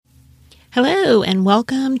Hello, and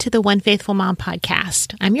welcome to the One Faithful Mom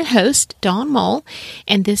podcast. I'm your host, Dawn Mole,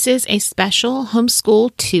 and this is a special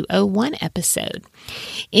Homeschool 201 episode.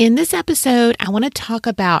 In this episode, I want to talk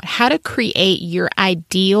about how to create your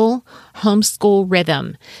ideal homeschool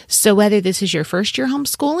rhythm. So whether this is your first year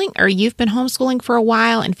homeschooling or you've been homeschooling for a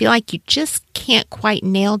while and feel like you just can't quite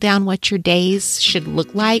nail down what your days should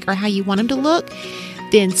look like or how you want them to look,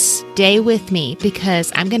 then stay with me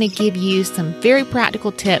because I'm going to give you some very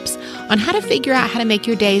practical tips on how to figure out how to make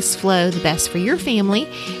your days flow the best for your family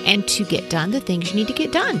and to get done the things you need to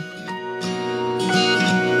get done.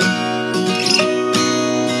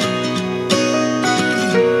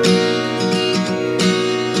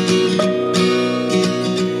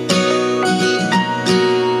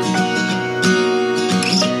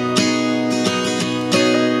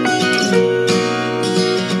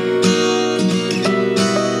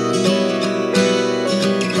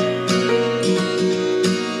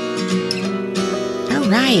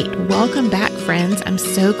 Welcome back, friends. I'm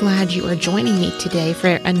so glad you are joining me today for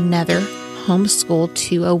another Homeschool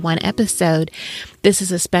 201 episode. This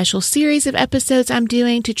is a special series of episodes I'm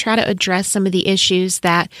doing to try to address some of the issues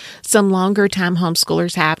that some longer time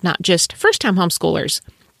homeschoolers have, not just first-time homeschoolers.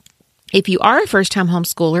 If you are a first-time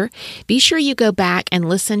homeschooler, be sure you go back and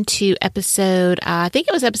listen to episode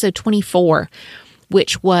 24,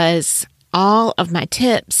 which was all of my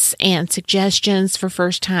tips and suggestions for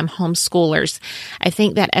first-time homeschoolers. I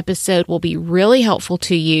think that episode will be really helpful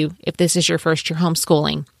to you if this is your first year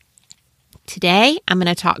homeschooling. Today, I'm going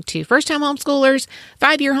to talk to first-time homeschoolers,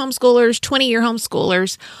 5-year homeschoolers, 20-year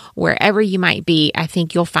homeschoolers, wherever you might be. I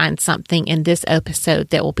think you'll find something in this episode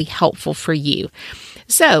that will be helpful for you.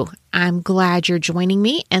 So I'm glad you're joining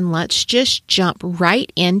me, and let's just jump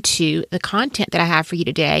right into the content that I have for you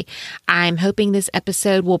today. I'm hoping this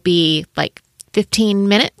episode will be like 15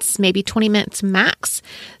 minutes, maybe 20 minutes max,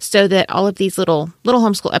 so that all of these little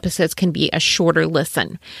homeschool episodes can be a shorter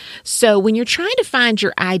listen. So when you're trying to find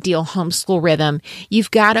your ideal homeschool rhythm,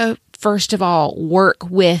 you've got to, first of all, work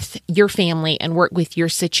with your family and work with your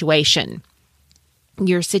situation.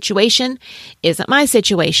 Your situation isn't my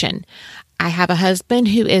situation. I have a husband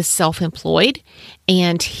who is self-employed,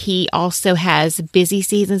 and he also has busy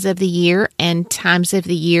seasons of the year and times of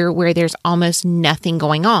the year where there's almost nothing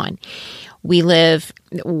going on. We live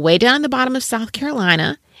way down in the bottom of South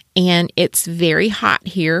Carolina, and it's very hot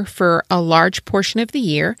here for a large portion of the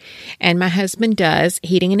year, and my husband does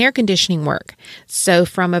heating and air conditioning work. So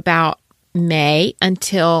from about May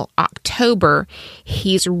until October,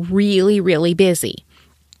 he's really, really busy.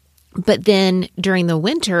 But then during the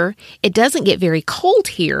winter, it doesn't get very cold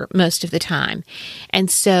here most of the time. And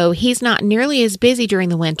so he's not nearly as busy during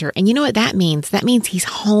the winter. And you know what that means? That means he's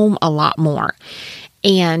home a lot more.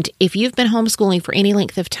 And if you've been homeschooling for any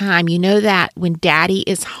length of time, you know that when daddy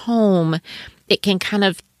is home, it can kind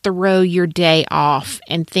of throw your day off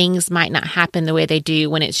and things might not happen the way they do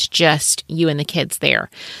when it's just you and the kids there.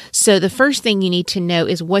 So the first thing you need to know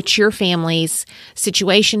is what your family's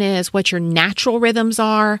situation is, what your natural rhythms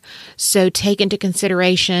are. So take into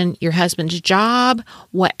consideration your husband's job,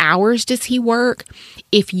 what hours does he work?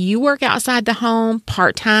 If you work outside the home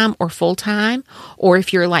part-time or full-time, or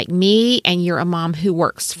if you're like me and you're a mom who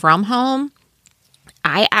works from home,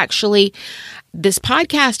 this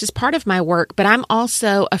podcast is part of my work, but I'm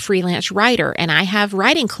also a freelance writer and I have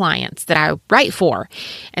writing clients that I write for.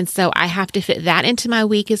 And so I have to fit that into my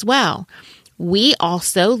week as well. We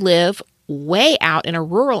also live way out in a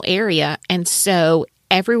rural area. And so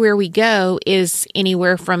everywhere we go is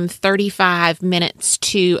anywhere from 35 minutes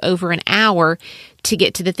to over an hour to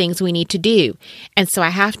get to the things we need to do. And so I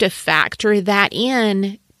have to factor that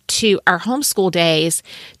in to our homeschool days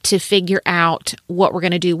to figure out what we're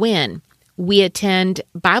going to do when. We attend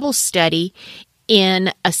Bible study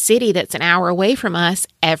in a city that's an hour away from us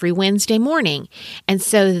every Wednesday morning. And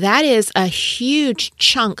so that is a huge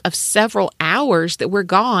chunk of several hours that we're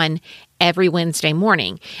gone every Wednesday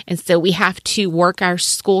morning. And so we have to work our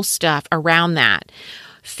school stuff around that.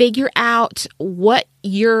 Figure out what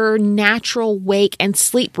your natural wake and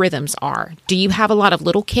sleep rhythms are. Do you have a lot of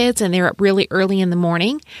little kids and they're up really early in the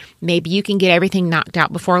morning? Maybe you can get everything knocked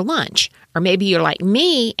out before lunch. Or maybe you're like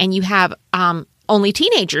me and you have only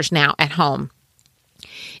teenagers now at home.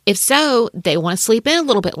 If so, they want to sleep in a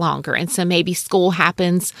little bit longer. And so maybe school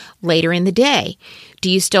happens later in the day. Do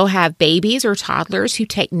you still have babies or toddlers who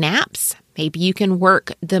take naps? Maybe you can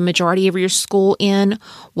work the majority of your school in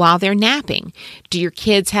while they're napping. Do your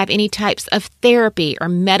kids have any types of therapy or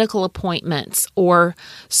medical appointments or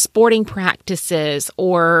sporting practices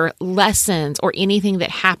or lessons or anything that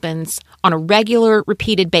happens on a regular,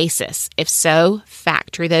 repeated basis? If so,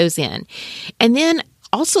 factor those in. And then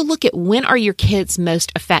Also look at when are your kids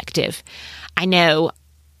most effective. I know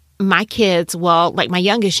my kids, well, like my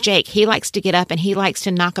youngest Jake, he likes to get up and he likes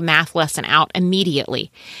to knock a math lesson out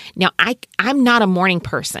immediately. Now, I'm not a morning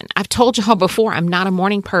person. I've told y'all before, I'm not a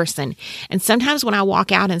morning person. And sometimes when I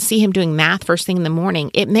walk out and see him doing math first thing in the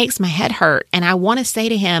morning, it makes my head hurt. And I want to say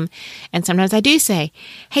to him, and sometimes I do say,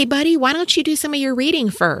 hey, buddy, why don't you do some of your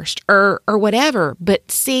reading first or whatever?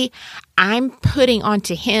 But see, I'm putting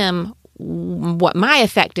onto him what my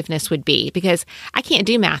effectiveness would be, because I can't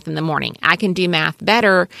do math in the morning. I can do math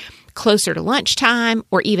better closer to lunchtime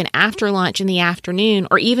or even after lunch in the afternoon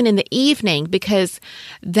or even in the evening, because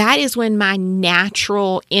that is when my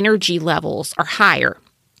natural energy levels are higher.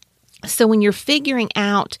 So when you're figuring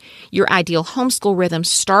out your ideal homeschool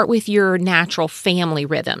rhythms, start with your natural family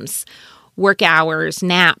rhythms, work hours,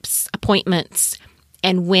 naps, appointments,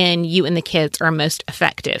 and when you and the kids are most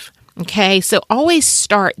effective. Okay, so always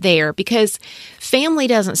start there, because family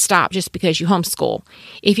doesn't stop just because you homeschool.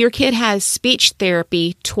 If your kid has speech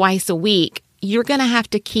therapy twice a week, you're going to have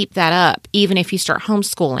to keep that up even if you start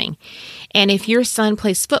homeschooling. And if your son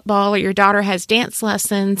plays football or your daughter has dance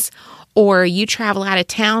lessons or you travel out of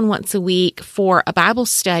town once a week for a Bible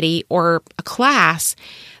study or a class,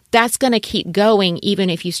 that's going to keep going even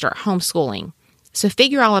if you start homeschooling. So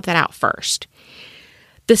figure all of that out first.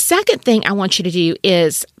 The second thing I want you to do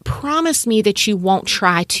is promise me that you won't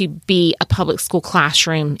try to be a public school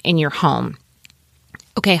classroom in your home.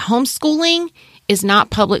 Okay, homeschooling is not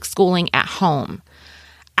public schooling at home.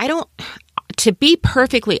 To be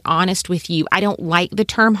perfectly honest with you, I don't like the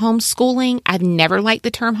term homeschooling. I've never liked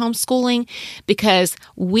the term homeschooling because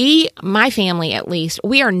my family at least,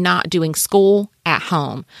 we are not doing school at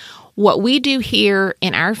home. What we do here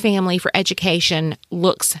in our family for education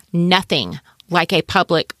looks nothing like a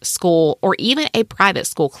public school or even a private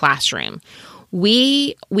school classroom.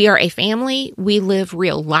 We are a family. We live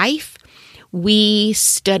real life. We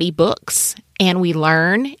study books and we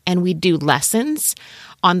learn and we do lessons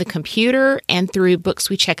on the computer and through books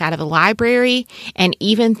we check out of the library and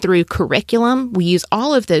even through curriculum. We use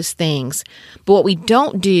all of those things. But what we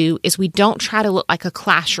don't do is we don't try to look like a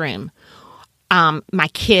classroom. A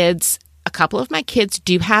couple of my kids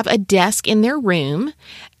do have a desk in their room,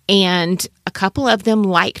 and a couple of them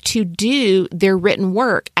like to do their written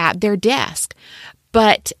work at their desk.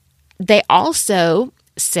 But they also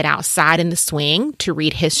sit outside in the swing to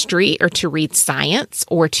read history or to read science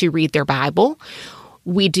or to read their Bible.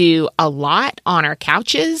 We do a lot on our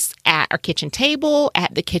couches, at our kitchen table,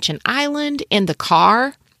 at the kitchen island, in the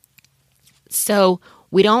car. So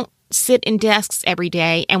we don't sit in desks every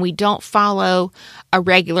day, and we don't follow a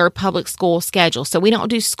regular public school schedule. So we don't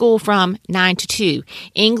do school from 9 to 2.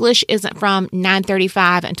 English isn't from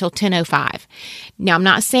 9:35 until 10:05. Now, I'm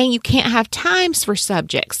not saying you can't have times for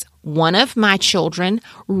subjects. One of my children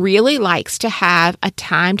really likes to have a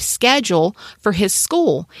timed schedule for his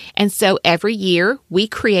school. And so every year we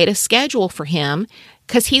create a schedule for him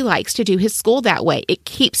because he likes to do his school that way. It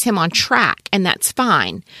keeps him on track, and that's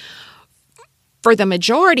fine. For the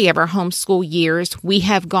majority of our homeschool years, we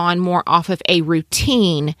have gone more off of a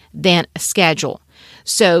routine than a schedule.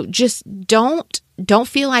 So just don't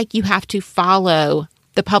feel like you have to follow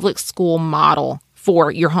the public school model for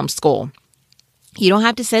your homeschool. You don't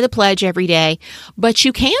have to say the pledge every day, but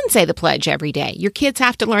you can say the pledge every day. Your kids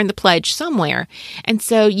have to learn the pledge somewhere. And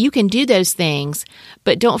so you can do those things,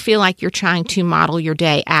 but don't feel like you're trying to model your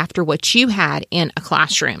day after what you had in a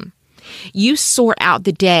classroom. You sort out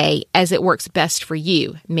the day as it works best for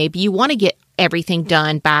you. Maybe you want to get everything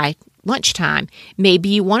done by lunchtime. Maybe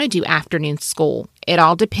you want to do afternoon school. It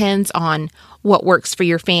all depends on what works for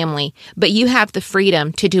your family, but you have the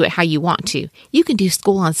freedom to do it how you want to. You can do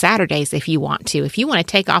school on Saturdays if you want to. If you want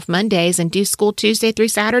to take off Mondays and do school Tuesday through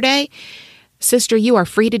Saturday, sister, you are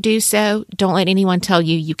free to do so. Don't let anyone tell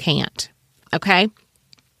you you can't. Okay?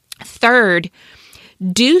 Third,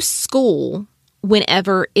 do school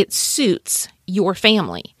whenever it suits your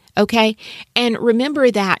family, okay? And remember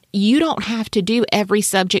that you don't have to do every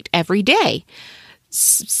subject every day.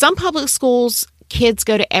 Some public schools, kids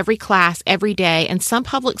go to every class every day, and some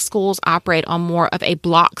public schools operate on more of a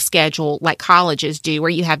block schedule like colleges do, where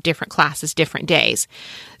you have different classes, different days.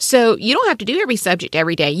 So you don't have to do every subject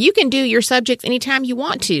every day. You can do your subjects anytime you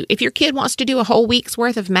want to. If your kid wants to do a whole week's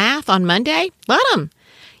worth of math on Monday, let them.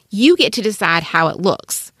 You get to decide how it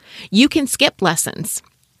looks. You can skip lessons.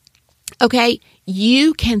 Okay,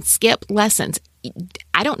 you can skip lessons.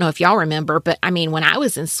 I don't know if y'all remember, but when I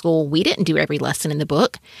was in school, we didn't do every lesson in the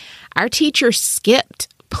book. Our teacher skipped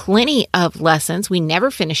plenty of lessons. We never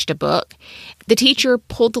finished a book. The teacher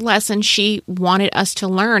pulled the lessons she wanted us to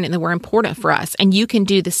learn and that were important for us. And you can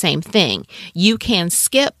do the same thing. You can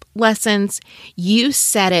skip lessons. You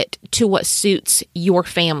set it to what suits your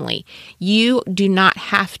family. You do not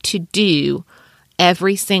have to do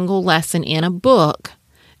every single lesson in a book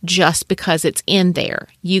just because it's in there.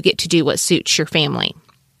 You get to do what suits your family.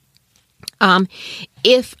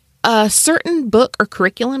 If a certain book or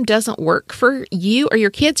curriculum doesn't work for you or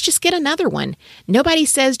your kids, just get another one. Nobody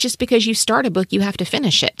says just because you start a book, you have to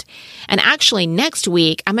finish it. And actually, next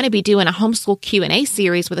week, I'm going to be doing a homeschool Q&A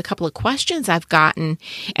series with a couple of questions I've gotten.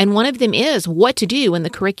 And one of them is what to do when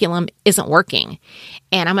the curriculum isn't working.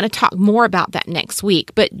 And I'm going to talk more about that next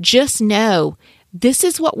week. But just know, this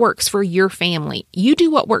is what works for your family. You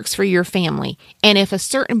do what works for your family. And if a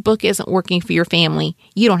certain book isn't working for your family,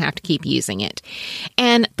 you don't have to keep using it.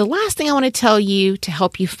 And the last thing I want to tell you to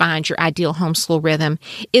help you find your ideal homeschool rhythm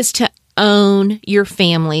is to own your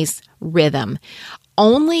family's rhythm.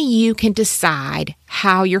 Only you can decide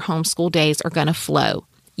how your homeschool days are going to flow.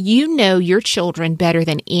 You know your children better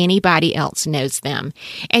than anybody else knows them,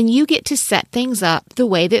 and you get to set things up the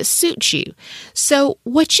way that suits you. So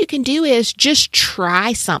what you can do is just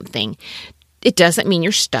try something. It doesn't mean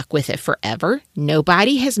you're stuck with it forever.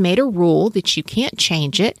 Nobody has made a rule that you can't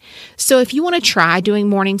change it. So if you want to try doing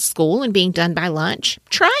morning school and being done by lunch,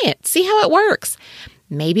 try it. See how it works.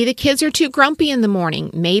 Maybe the kids are too grumpy in the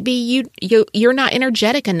morning. Maybe you're not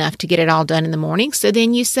energetic enough to get it all done in the morning. So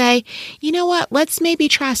then you say, you know what, let's maybe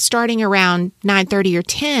try starting around 9:30 or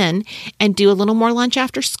 10 and do a little more lunch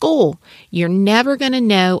after school. You're never going to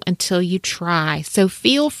know until you try. So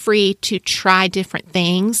feel free to try different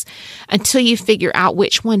things until you figure out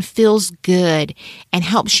which one feels good and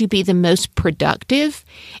helps you be the most productive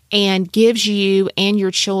and gives you and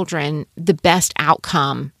your children the best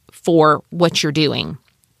outcome for what you're doing.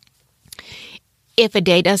 If a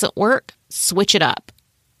day doesn't work, switch it up.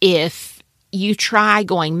 If you try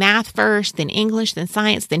going math first, then English, then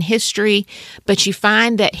science, then history, but you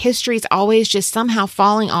find that history is always just somehow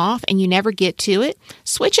falling off and you never get to it,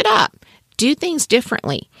 switch it up. Do things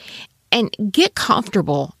differently and get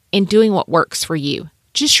comfortable in doing what works for you.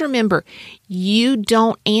 Just remember, you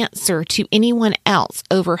don't answer to anyone else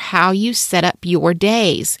over how you set up your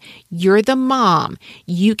days. You're the mom.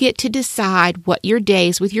 You get to decide what your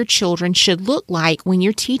days with your children should look like when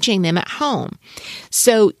you're teaching them at home.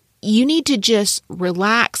 So you need to just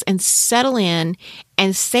relax and settle in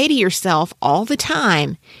and say to yourself all the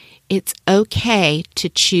time, it's okay to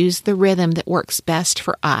choose the rhythm that works best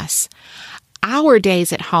for us. Our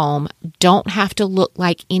days at home don't have to look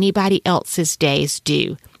like anybody else's days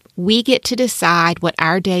do. We get to decide what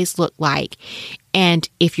our days look like. And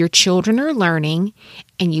if your children are learning,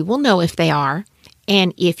 and you will know if they are,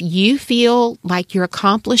 and if you feel like you're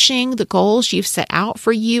accomplishing the goals you've set out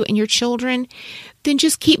for you and your children, then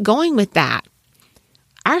just keep going with that.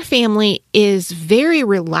 Our family is very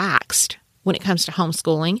relaxed when it comes to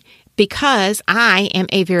homeschooling, because I am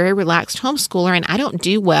a very relaxed homeschooler and I don't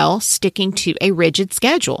do well sticking to a rigid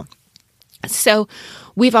schedule. So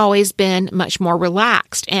we've always been much more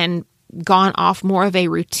relaxed and gone off more of a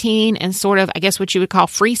routine and sort of, I guess what you would call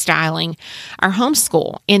freestyling our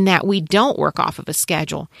homeschool, in that we don't work off of a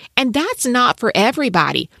schedule. And that's not for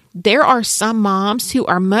everybody. There are some moms who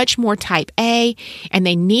are much more type A and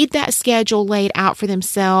they need that schedule laid out for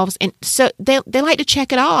themselves. And so they like to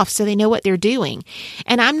check it off so they know what they're doing.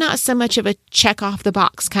 And I'm not so much of a check off the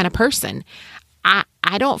box kind of person.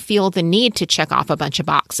 I don't feel the need to check off a bunch of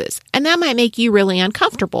boxes. And that might make you really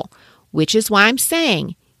uncomfortable, which is why I'm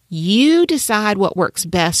saying you decide what works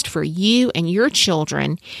best for you and your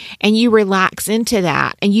children, and you relax into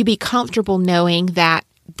that and you be comfortable knowing that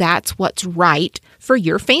that's what's right for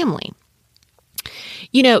your family.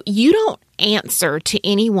 You know, you don't answer to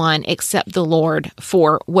anyone except the Lord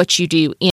for what you do